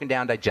a broken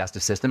down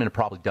digestive system, and it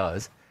probably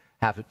does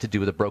have to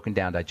do with a broken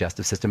down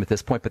digestive system at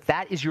this point, but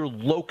that is your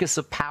locus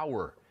of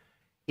power,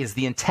 is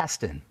the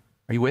intestine.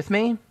 Are you with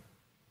me?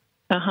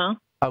 Uh-huh.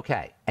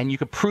 Okay. And you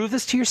could prove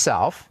this to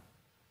yourself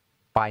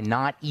by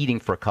not eating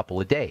for a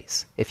couple of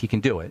days, if you can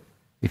do it.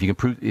 If you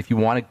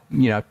want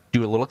to,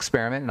 do a little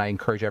experiment, and I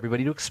encourage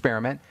everybody to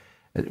experiment.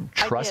 I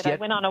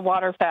went on a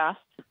water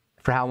fast.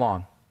 For how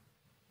long?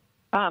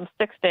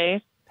 6 days.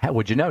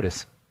 What'd you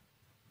notice?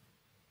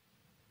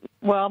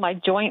 Well, my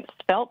joints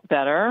felt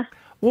better.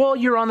 Well,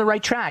 you're on the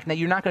right track. Now,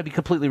 you're not going to be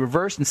completely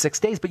reversed in 6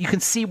 days, but you can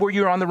see where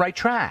you're on the right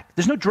track.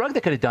 There's no drug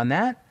that could have done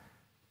that.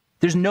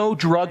 There's no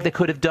drug that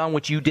could have done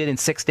what you did in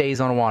 6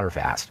 days on a water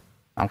fast.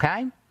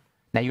 Okay?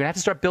 Now, you're going to have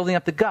to start building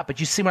up the gut, but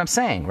you see what I'm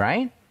saying,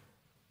 right?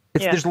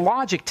 There's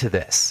logic to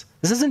this.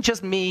 This isn't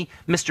just me,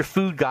 Mr.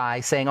 Food Guy,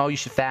 saying, oh, you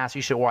should fast,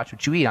 you should watch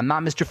what you eat. I'm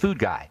not Mr. Food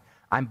Guy.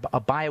 I'm a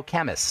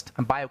biochemist.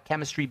 I'm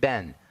biochemistry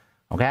Ben.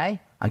 Okay?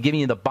 I'm giving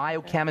you the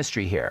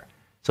biochemistry here.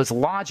 So it's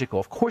logical.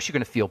 Of course you're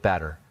going to feel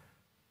better.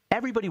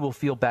 Everybody will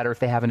feel better if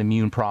they have an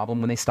immune problem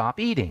when they stop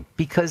eating,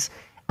 because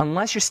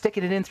unless you're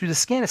sticking it in through the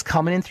skin, it's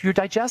coming in through your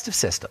digestive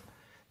system.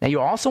 Now, you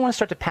also want to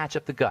start to patch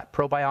up the gut.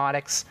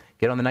 Probiotics,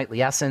 get on the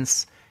nightly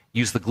essence,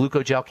 use the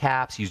glucogel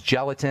caps, use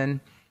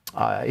gelatin.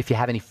 If you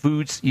have any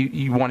foods,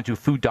 you want to do a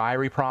food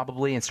diary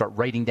probably and start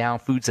writing down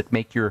foods that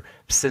make your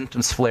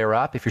symptoms flare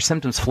up. If your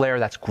symptoms flare,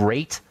 that's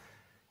great.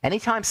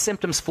 Anytime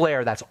symptoms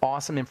flare, that's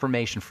awesome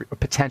information,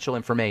 potential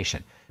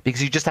information,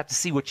 because you just have to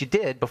see what you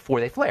did before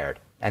they flared,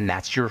 and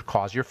that's your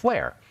cause your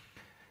flare.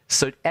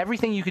 So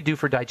everything you could do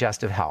for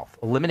digestive health,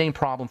 eliminating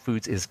problem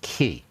foods is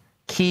key.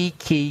 Key,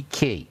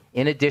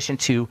 in addition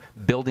to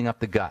building up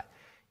the gut.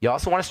 You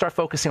also want to start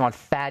focusing on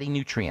fatty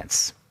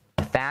nutrients.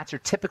 Fats are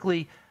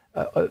typically,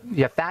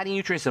 you have fatty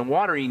nutrients and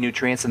watery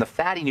nutrients, and the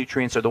fatty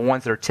nutrients are the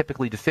ones that are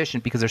typically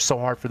deficient because they're so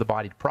hard for the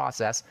body to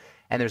process.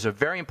 And there's a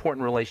very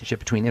important relationship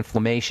between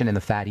inflammation and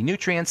the fatty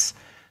nutrients.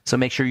 So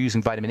make sure you're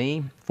using vitamin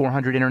E,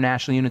 400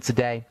 international units a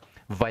day.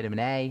 Vitamin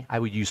A, I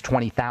would use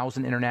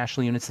 20,000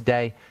 international units a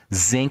day.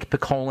 Zinc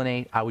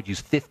picolinate, I would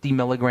use 50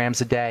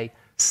 milligrams a day.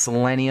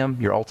 Selenium,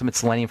 your ultimate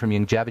selenium from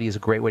Longevity is a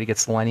great way to get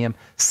selenium.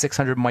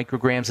 600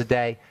 micrograms a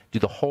day. Do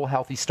the whole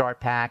Healthy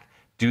Start pack.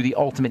 Do the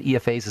ultimate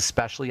EFAs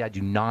especially. I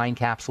do 9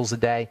 capsules a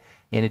day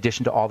in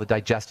addition to all the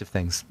digestive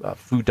things.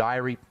 Food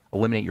diary,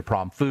 eliminate your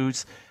problem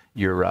foods.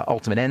 Your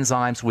ultimate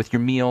enzymes with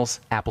your meals.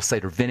 Apple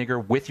cider vinegar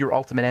with your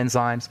ultimate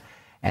enzymes.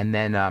 And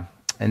then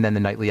the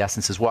nightly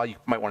essence as well. You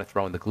might want to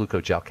throw in the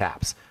glucogel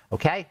caps.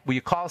 Okay? Will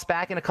you call us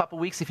back in a couple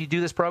weeks if you do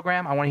this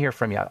program? I want to hear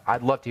from you.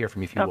 I'd love to hear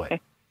from you if you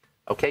would.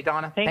 Okay,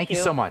 Donna? Thank you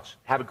so much.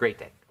 Have a great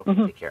day.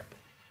 Okay, Take care.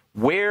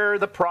 Where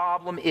the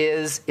problem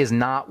is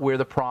not where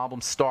the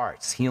problem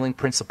starts. Healing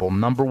principle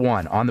number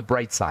 1 on the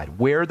bright side.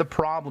 Where the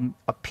problem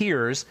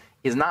appears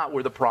is not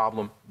where the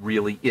problem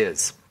really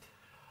is.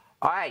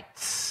 All right.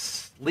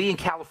 Lee in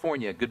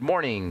California, good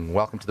morning.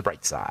 Welcome to the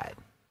bright side.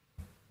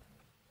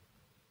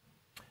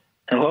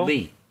 Hello?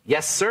 Lee.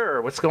 Yes,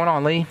 sir. What's going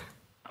on, Lee?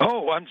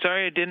 Oh, I'm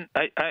sorry.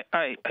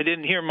 I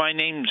didn't hear my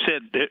name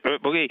said.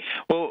 Okay.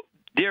 Well,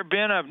 dear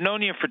Ben, I've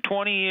known you for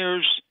 20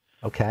 years.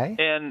 Okay.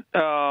 And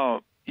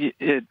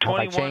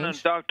 21 on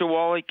Dr.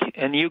 Wallach,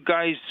 and you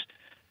guys,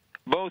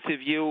 both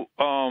of you,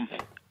 are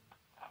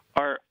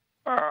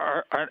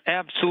an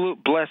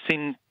absolute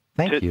blessing.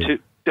 Thank you.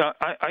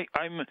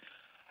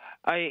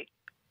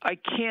 I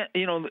can't,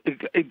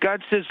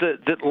 God says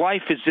that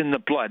life is in the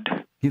blood.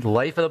 The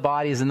life of the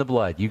body is in the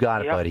blood. You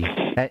got it, Yep. buddy.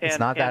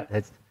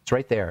 It's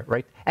right there,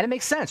 right? And it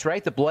makes sense,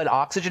 right? The blood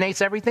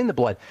oxygenates everything. The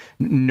blood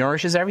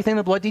nourishes everything.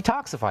 The blood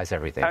detoxifies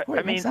everything.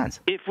 It makes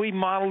sense. If we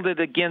modeled it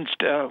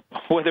against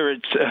whether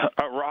it's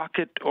a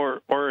rocket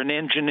or an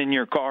engine in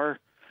your car,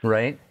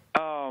 right?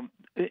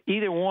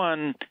 Either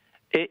one,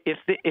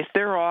 if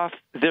they're off,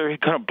 they're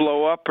going to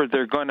blow up, or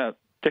they're going to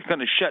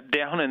shut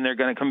down, and they're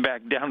going to come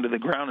back down to the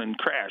ground and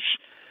crash.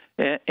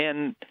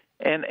 And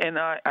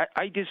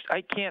I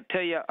can't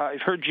tell you.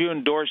 I've heard you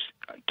endorse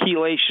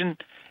chelation,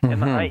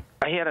 and I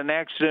had an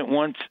accident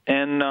once,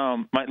 and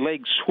my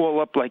leg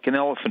swelled up like an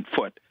elephant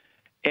foot,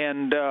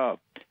 and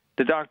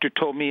the doctor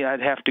told me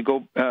I'd have to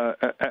go,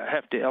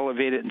 have to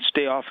elevate it and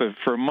stay off it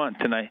for a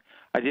month, and I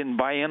didn't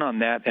buy in on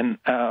that, and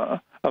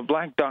a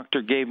black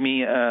doctor gave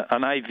me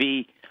an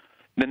IV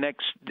the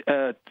next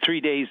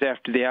 3 days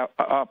after the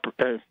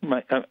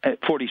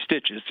 40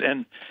 stitches,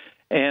 and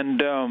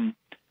 65%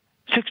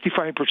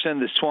 of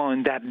the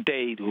swelling that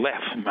day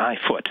left my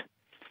foot,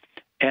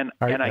 and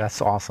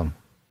that's awesome.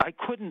 I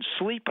couldn't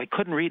sleep. I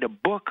couldn't read a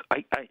book.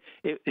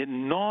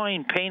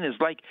 Gnawing pain is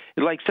like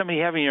somebody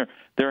having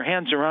their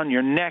hands around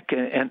your neck,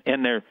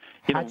 and they're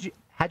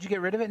How'd you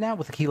get rid of it now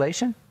with the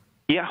chelation?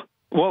 Yeah.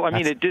 Well, I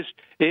mean,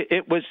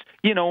 it was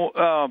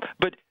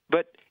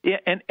but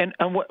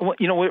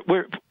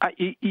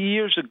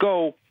years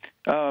ago,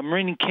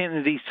 Maureen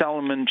Kennedy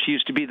Solomon, she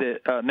used to be the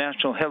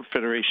National Health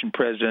Federation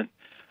president,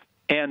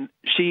 and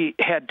she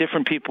had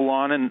different people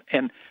on,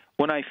 and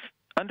when I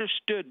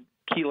understood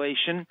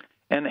chelation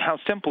and how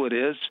simple it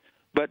is,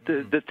 but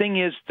the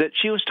thing is that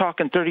she was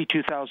talking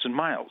 32,000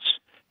 miles,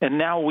 and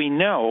now we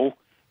know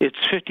it's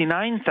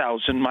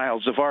 59,000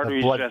 miles of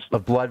arteries,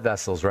 of blood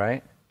vessels,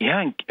 right? Yeah,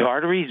 and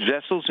arteries,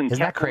 vessels, and Isn't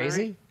that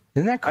crazy?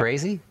 Isn't that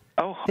crazy?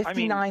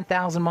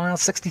 59,000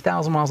 miles,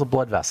 60,000 miles of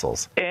blood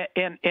vessels.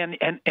 And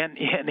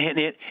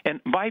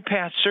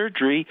bypass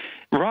surgery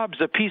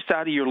robs a piece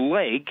out of your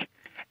leg,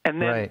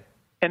 and then right.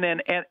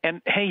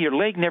 and hey, your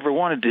leg never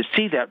wanted to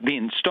see that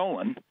being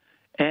stolen.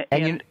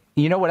 And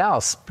you know what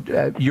else?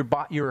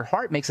 Your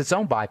heart makes its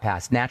own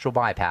bypass, natural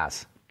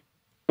bypass.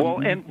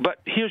 Well,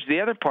 but here's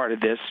the other part of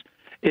this.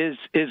 Is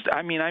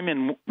I mean, I'm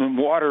in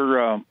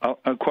water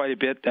quite a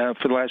bit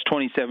for the last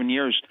 27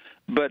 years,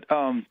 but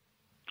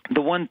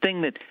the one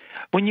thing that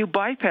when you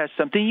bypass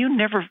something, you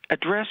never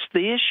address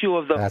the issue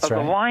of the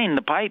line,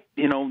 the pipe.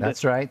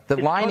 That's right. The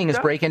lining is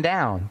breaking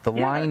down. The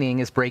lining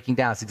is breaking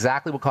down. It's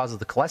exactly what causes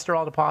the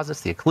cholesterol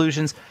deposits, the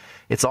occlusions.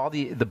 It's all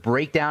the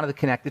breakdown of the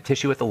connective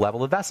tissue at the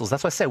level of vessels.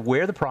 That's why I said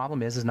where the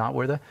problem is not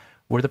where the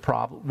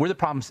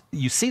problems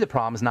you see the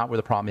problem is not where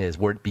the problem is,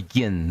 where it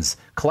begins.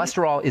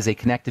 Cholesterol is a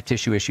connective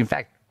tissue issue. In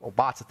fact,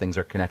 lots of things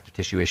are connective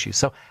tissue issues.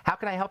 So how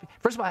can I help you?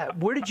 First of all,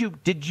 where did you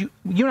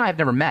and I have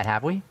never met,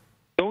 have we?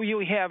 Oh, you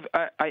have.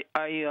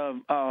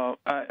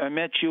 I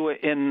met you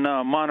in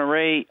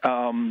Monterey.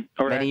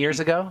 Many years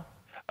ago?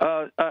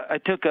 I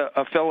took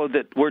a fellow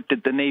that worked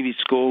at the Navy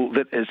school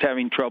that is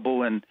having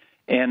trouble, and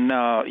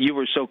you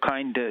were so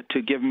kind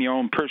to give him your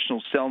own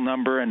personal cell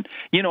number. And,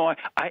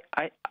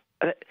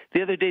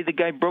 the other day the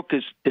guy broke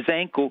his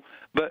ankle,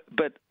 but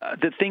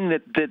the thing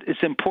that is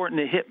important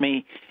to hit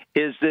me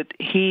is that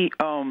he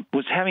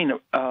was having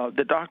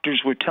the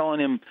doctors were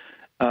telling him,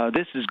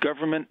 this is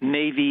government,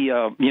 Navy,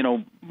 the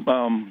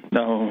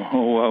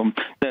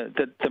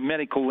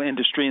medical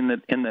industry in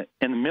the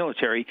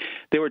military.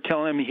 They were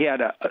telling him he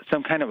had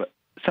some kind of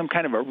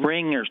a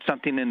ring or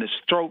something in his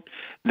throat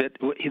that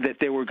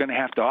they were going to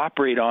have to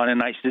operate on.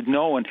 And I said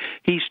no, and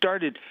he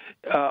started.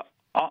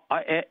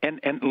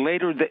 And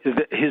later,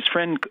 his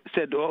friend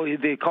said, "Oh,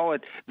 they call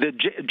it the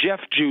Jeff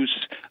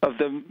juice of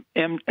the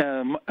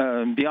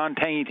Beyond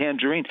Tangy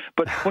Tangerine."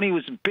 But when he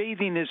was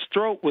bathing his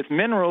throat with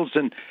minerals,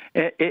 and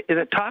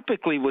it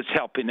topically was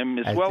helping him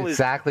as well.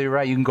 Exactly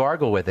right. You can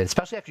gargle with it,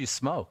 especially after you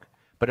smoke.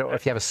 But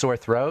if you have a sore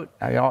throat,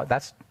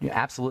 that's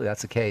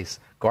the case.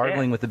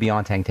 Gargling with the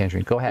Beyond Tangy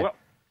Tangerine. Go ahead. Well,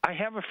 I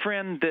have a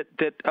friend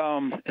that's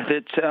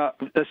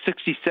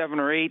 67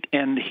 or 8,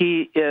 and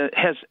he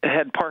has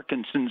had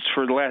Parkinson's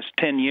for the last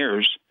 10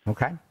 years.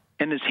 Okay.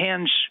 And his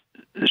hands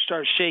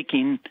start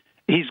shaking.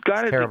 He's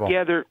got it terrible.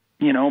 Together,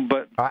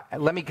 but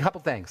let me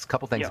couple things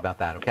about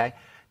that. Okay.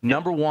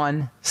 Number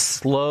one,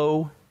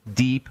 slow,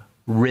 deep,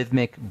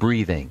 rhythmic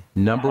breathing.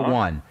 Number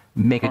one.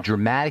 Make a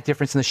dramatic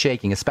difference in the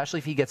shaking, especially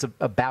if he gets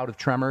a bout of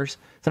tremors.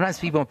 Sometimes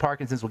people with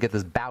Parkinson's will get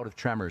this bout of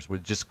tremors, will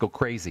just go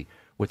crazy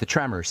with the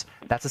tremors.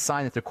 That's a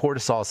sign that their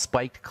cortisol is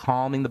spiked.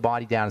 Calming the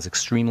body down is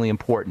extremely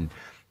important.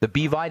 The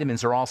B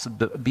vitamins are also,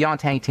 the Beyond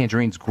Tangy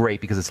Tangerine is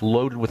great because it's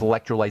loaded with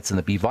electrolytes and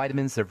the B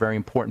vitamins. They're very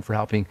important for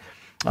helping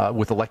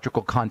with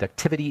electrical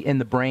conductivity in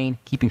the brain,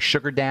 keeping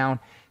sugar down,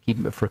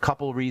 for a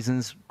couple of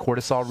reasons,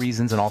 cortisol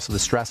reasons, and also the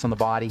stress on the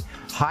body.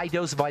 High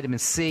dose vitamin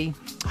C,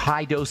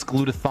 high dose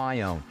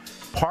glutathione.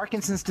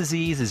 Parkinson's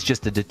disease is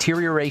just a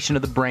deterioration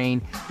of the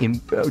brain,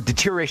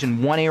 deterioration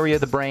in one area of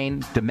the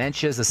brain.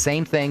 Dementia is the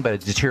same thing, but a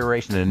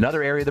deterioration in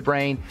another area of the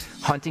brain.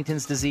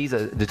 Huntington's disease,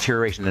 a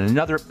deterioration in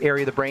another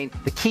area of the brain.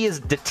 The key is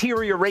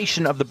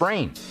deterioration of the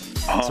brain.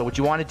 So what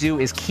you want to do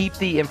is keep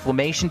the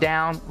inflammation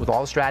down with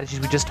all the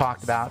strategies we just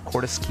talked about,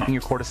 keeping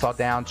your cortisol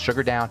down,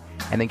 sugar down,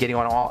 and then getting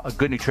on a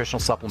good nutritional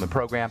supplement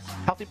program.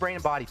 Healthy Brain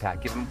and Body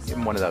Pack. Give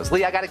him one of those.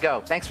 Lee, I got to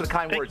go. Thanks for the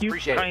kind words.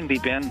 Appreciate it. Thank you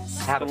kindly,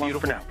 Ben. Have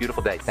a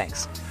beautiful day.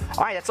 Thanks.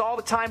 All right, that's all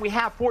the time we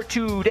have for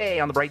today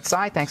on The Bright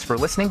Side. Thanks for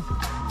listening.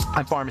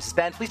 I'm Pharmacist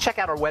Ben. Please check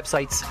out our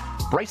websites,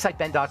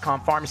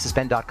 brightsideben.com,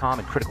 pharmacistben.com,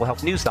 and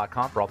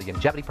criticalhealthnews.com for all the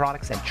longevity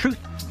products, and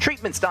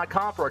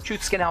truthtreatments.com for our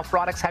Truth Skin Health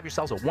products. Have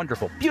yourselves a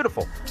wonderful,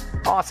 beautiful,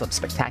 awesome,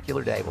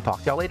 spectacular day. We'll talk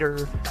to y'all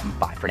later.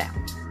 Bye for now.